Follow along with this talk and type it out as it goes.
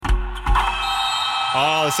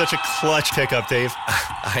Oh, such a clutch pickup, Dave.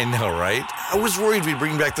 I know, right? I was worried we'd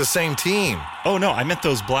bring back the same team. Oh, no, I meant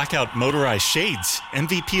those blackout motorized shades.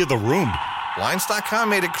 MVP of the room. Blinds.com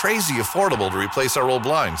made it crazy affordable to replace our old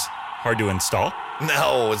blinds. Hard to install?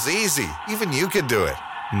 No, it's easy. Even you could do it.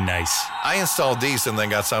 Nice. I installed these and then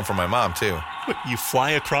got some for my mom, too. What, you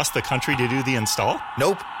fly across the country to do the install?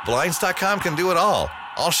 Nope. Blinds.com can do it all.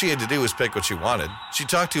 All she had to do was pick what she wanted. She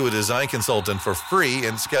talked to a design consultant for free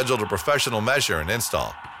and scheduled a professional measure and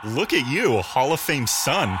install. Look at you, Hall of Fame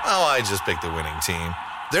son. Oh, I just picked the winning team.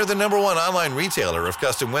 They're the #1 online retailer of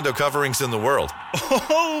custom window coverings in the world.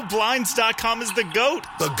 Oh, Blinds.com is the GOAT.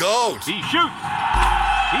 The GOAT! He shoots.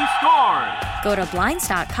 He scores. Go to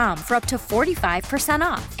Blinds.com for up to 45%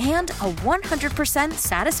 off and a 100%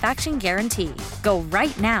 satisfaction guarantee. Go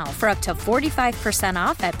right now for up to 45%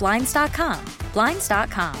 off at Blinds.com.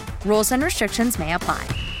 Blinds.com. Rules and restrictions may apply.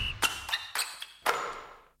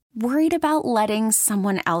 Worried about letting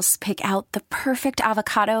someone else pick out the perfect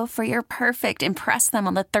avocado for your perfect impress them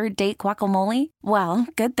on the third date guacamole? Well,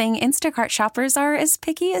 good thing Instacart shoppers are as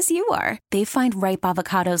picky as you are. They find ripe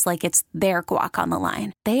avocados like it's their guac on the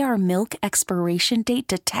line. They are milk expiration date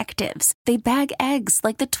detectives. They bag eggs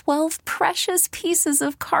like the 12 precious pieces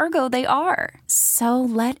of cargo they are. So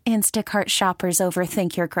let Instacart shoppers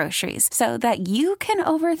overthink your groceries so that you can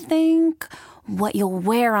overthink what you'll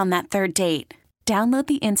wear on that third date. Download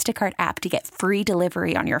the Instacart app to get free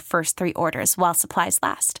delivery on your first 3 orders while supplies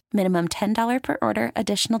last. Minimum $10 per order.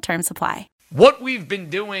 Additional terms apply. What we've been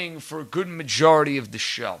doing for a good majority of the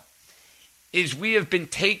show is we have been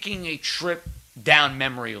taking a trip down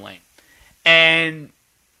memory lane. And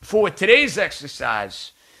for today's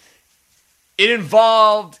exercise, it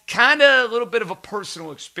involved kind of a little bit of a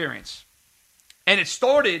personal experience. And it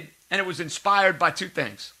started, and it was inspired by 2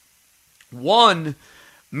 things. One,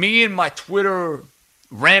 me and my Twitter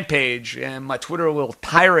rampage and my Twitter little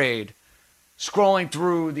tirade, scrolling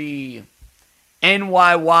through the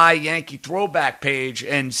NYY Yankee throwback page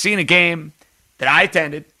and seeing a game that I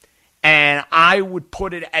attended, and I would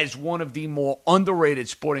put it as one of the more underrated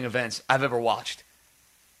sporting events I've ever watched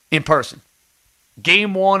in person.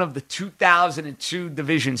 Game 1 of the 2002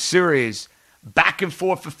 Division Series, back and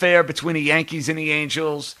forth affair between the Yankees and the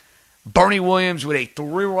Angels. Bernie Williams with a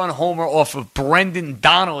 3-run homer off of Brendan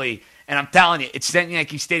Donnelly. And I'm telling you, it sent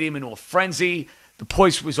Yankee Stadium into a frenzy. The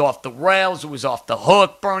place was off the rails. It was off the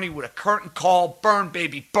hook. Bernie with a curtain call. Burn,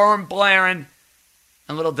 baby, burn, blaring.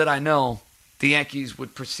 And little did I know, the Yankees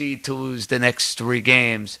would proceed to lose the next 3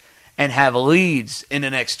 games and have leads in the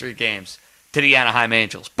next 3 games to the Anaheim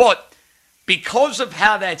Angels. But because of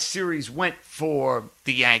how that series went for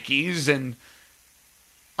the Yankees, and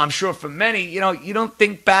I'm sure for many, you don't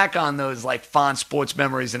think back on those like fond sports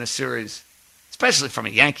memories in a series, especially from a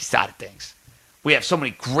Yankee side of things. We have so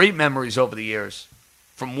many great memories over the years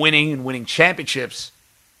from winning and winning championships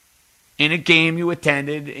in a game you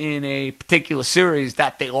attended in a particular series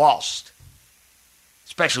that they lost,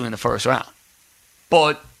 especially in the first round.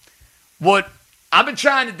 But what I've been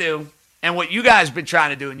trying to do, and what you guys have been trying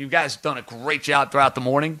to do, and you guys have done a great job throughout the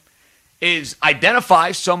morning, is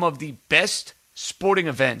identify some of the best sporting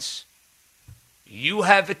events you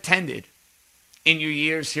have attended in your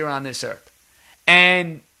years here on this earth.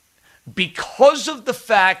 And because of the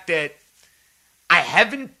fact that I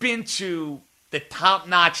haven't been to the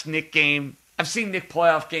top-notch Knick game, I've seen Knick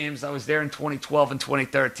playoff games. I was there in 2012 and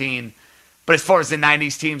 2013. But as far as the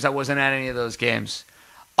 90s teams, I wasn't at any of those games.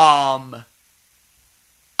 I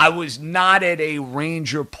was not at a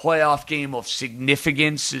Ranger playoff game of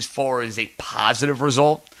significance as far as a positive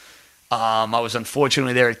result. I was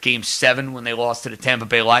unfortunately there at Game 7 when they lost to the Tampa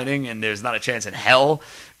Bay Lightning, and there's not a chance in hell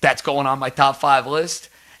that's going on my top 5 list.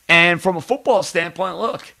 And from a football standpoint,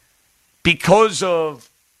 look, because of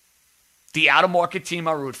the out-of-market team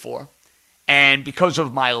I root for, and because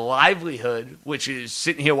of my livelihood, which is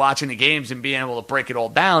sitting here watching the games and being able to break it all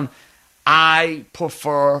down, I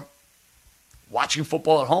prefer watching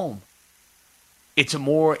football at home. It's a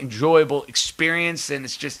more enjoyable experience, and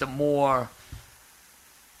it's just a more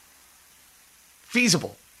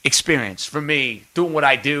feasible experience for me doing what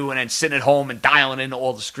I do and then sitting at home and dialing into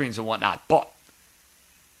all the screens and whatnot. But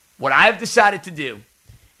what I've decided to do,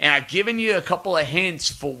 and I've given you a couple of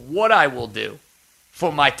hints for what I will do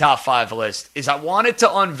for my top 5 list, is I wanted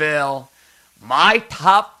to unveil my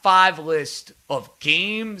top 5 list of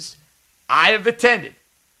games I have attended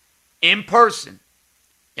in person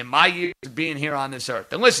in my years of being here on this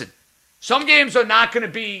earth. And listen, some games are not going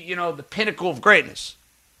to be, the pinnacle of greatness.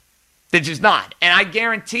 They're just not. And I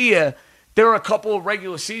guarantee you there are a couple of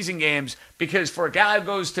regular season games, because for a guy who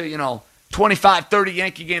goes to, 25, 30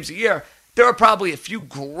 Yankee games a year, there are probably a few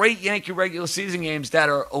great Yankee regular season games that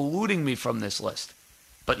are eluding me from this list.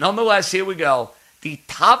 But nonetheless, here we go. The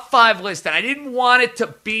top 5 list, and I didn't want it to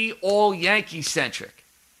be all Yankee-centric.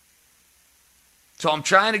 So I'm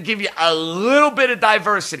trying to give you a little bit of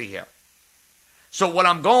diversity here. So what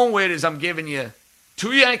I'm going with is I'm giving you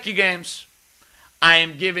 2 Yankee games. I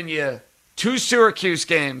am giving you 2 Syracuse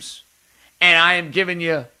games. And I am giving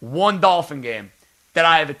you 1 Dolphin game that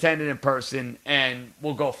I have attended in person, and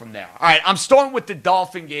we'll go from there. All right, I'm starting with the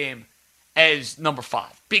Dolphin game as number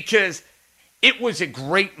 5 because it was a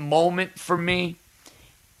great moment for me.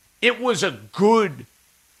 It was a good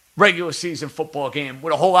regular season football game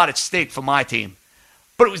with a whole lot at stake for my team.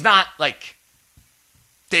 But it was not like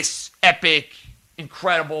this epic,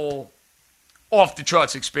 incredible,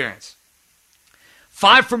 off-the-charts experience.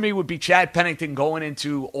 5 for me would be Chad Pennington going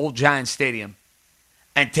into Old Giant Stadium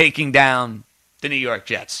and taking down the New York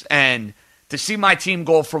Jets. And to see my team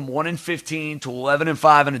go from 1-15 to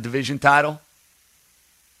 11-5 in a division title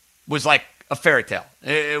was like a fairy tale.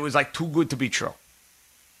 It was like too good to be true.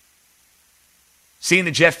 Seeing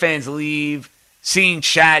the Jet fans leave, seeing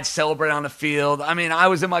Chad celebrate on the field, I mean, I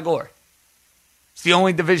was in my glory. It's the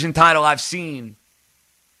only division title I've seen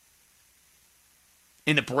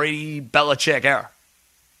in the Brady-Belichick era.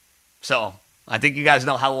 So I think you guys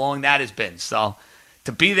know how long that has been. So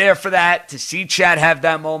to be there for that, to see Chad have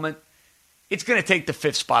that moment, it's going to take the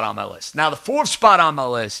 5th spot on my list. Now, the 4th spot on my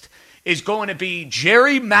list is going to be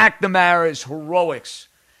Jerry McNamara's heroics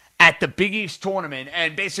at the Big East tournament.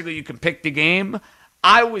 And basically, you can pick the game.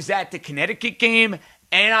 I was at the Connecticut game,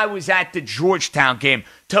 and I was at the Georgetown game.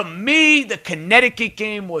 To me, the Connecticut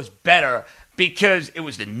game was better because it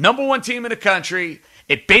was the number 1 team in the country.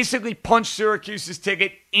 It basically punched Syracuse's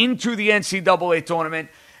ticket into the NCAA tournament.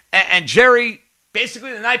 And Jerry,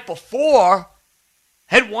 basically the night before,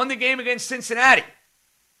 had won the game against Cincinnati.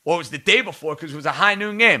 Well, it was the day before because it was a high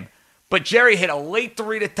noon game. But Jerry hit a late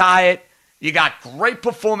 3 to tie it. You got great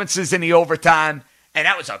performances in the overtime. And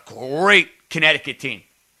that was a great Connecticut team.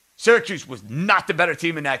 Syracuse was not the better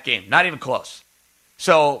team in that game. Not even close.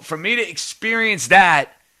 So for me to experience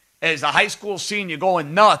that as a high school senior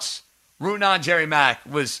going nuts, rooting on Jerry Mack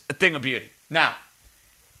was a thing of beauty. Now,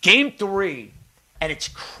 game 3, and it's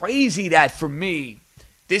crazy that for me,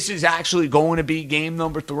 this is actually going to be game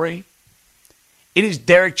number 3. It is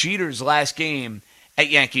Derek Jeter's last game at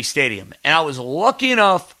Yankee Stadium. And I was lucky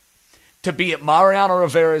enough to be at Mariano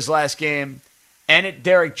Rivera's last game and at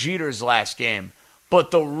Derek Jeter's last game.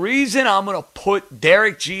 But the reason I'm going to put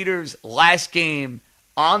Derek Jeter's last game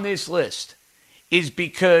on this list is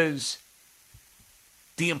because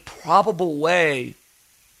the improbable way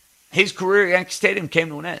his career at Yankee Stadium came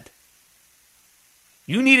to an end.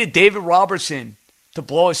 You needed David Robertson to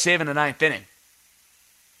blow a save in the 9th inning.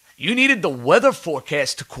 You needed the weather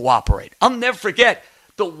forecast to cooperate. I'll never forget,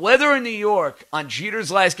 the weather in New York on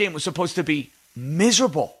Jeter's last game was supposed to be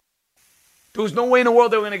miserable. There was no way in the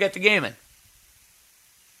world they were going to get the game in.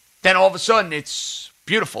 Then all of a sudden, it's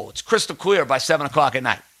beautiful. It's crystal clear by 7 o'clock at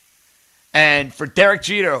night. And for Derek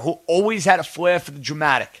Jeter, who always had a flair for the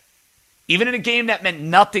dramatic, even in a game that meant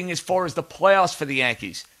nothing as far as the playoffs for the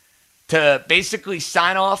Yankees, to basically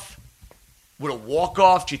sign off with a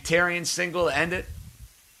walk-off Jeterian single to end it,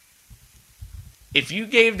 if you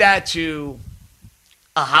gave that to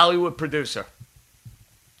a Hollywood producer,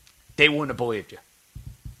 they wouldn't have believed you.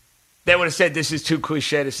 They would have said, this is too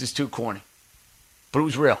cliche, this is too corny. But it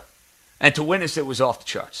was real. And to witness it was off the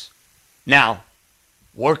charts. Now,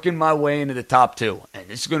 working my way into the top 2, and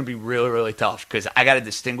this is going to be really, really tough because I got to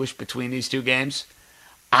distinguish between these 2 games.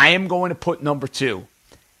 I am going to put number 2,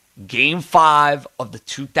 Game 5 of the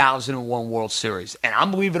 2001 World Series. And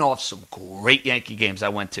I'm leaving off some great Yankee games I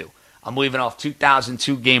went to. I'm leaving off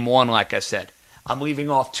 2002 Game 1, like I said. I'm leaving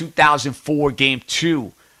off 2004 Game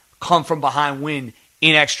 2, come from behind win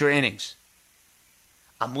in extra innings.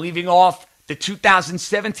 I'm leaving off the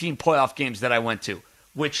 2017 playoff games that I went to,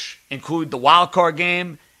 which include the wild card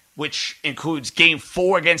game, which includes Game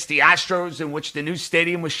 4 against the Astros, in which the new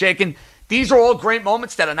stadium was shaken. These are all great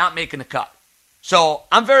moments that are not making the cut. So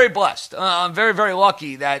I'm very blessed. I'm very, very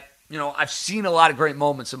lucky that, I've seen a lot of great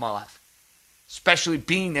moments in my life, especially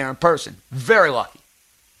being there in person. Very lucky.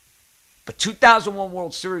 But 2001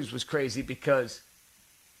 World Series was crazy because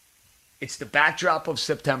it's the backdrop of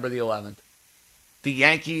September the 11th. The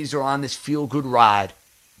Yankees are on this feel-good ride.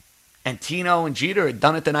 And Tino and Jeter had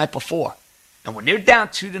done it the night before. And when they're down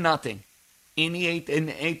 2-0 in the eighth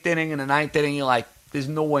inning and the 9th inning, you're like, there's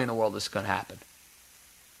no way in the world this is going to happen.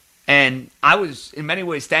 And I was, in many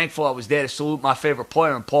ways, thankful I was there to salute my favorite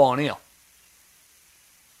player in Paul O'Neill.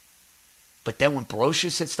 But then when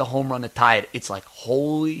Brocious hits the home run to tie it, it's like,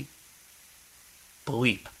 holy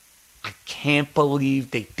bleep. I can't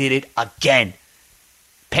believe they did it again.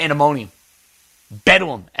 Pandemonium.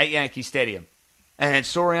 Bedlam at Yankee Stadium. And then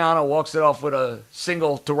Soriano walks it off with a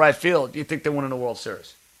single to right field. You think they're winning the World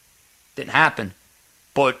Series. Didn't happen.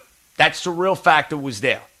 But that surreal factor was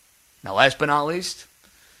there. Now, last but not least,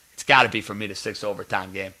 it's got to be for me the 6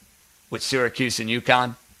 overtime game with Syracuse and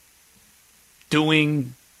UConn.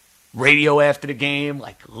 Doing radio after the game,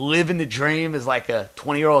 like living the dream as like a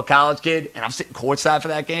 20-year-old college kid, and I'm sitting courtside for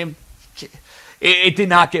that game. It did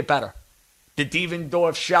not get better. The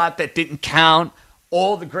Devendorf shot that didn't count,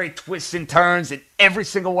 all the great twists and turns in every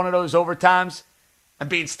single one of those overtimes, and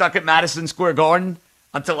being stuck at Madison Square Garden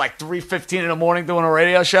until like 3:15 in the morning doing a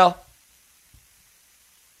radio show.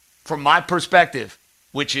 From my perspective,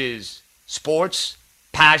 which is sports,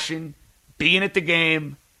 passion, being at the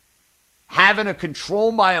game, having to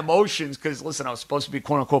control my emotions, because, listen, I was supposed to be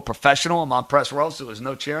quote-unquote professional. I'm on press row, so there was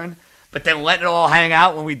no cheering. But then letting it all hang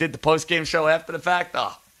out when we did the post-game show after the fact,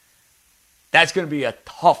 that's going to be a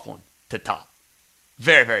tough one to top.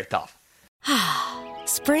 Very, very tough.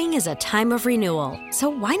 Spring is a time of renewal, so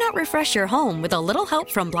why not refresh your home with a little help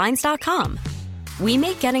from Blinds.com? We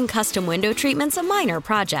make getting custom window treatments a minor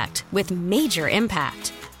project with major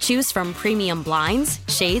impact. Choose from premium blinds,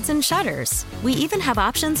 shades, and shutters. We even have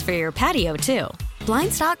options for your patio, too.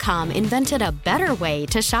 Blinds.com invented a better way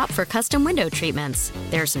to shop for custom window treatments.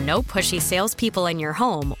 There's no pushy salespeople in your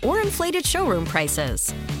home or inflated showroom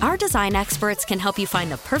prices. Our design experts can help you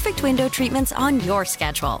find the perfect window treatments on your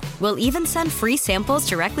schedule. We'll even send free samples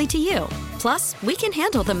directly to you. Plus, we can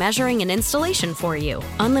handle the measuring and installation for you.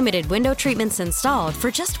 Unlimited window treatments installed for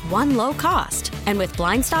just one low cost. And with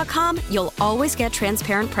Blinds.com, you'll always get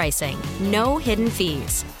transparent pricing. No hidden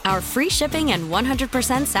fees. Our free shipping and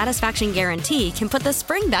 100% satisfaction guarantee can put the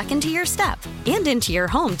spring back into your step and into your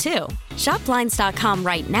home, too. Shop Blinds.com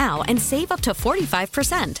right now and save up to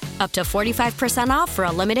 45%. Up to 45% off for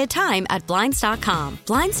a limited time at Blinds.com.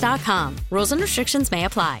 Blinds.com. Rules and restrictions may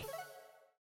apply.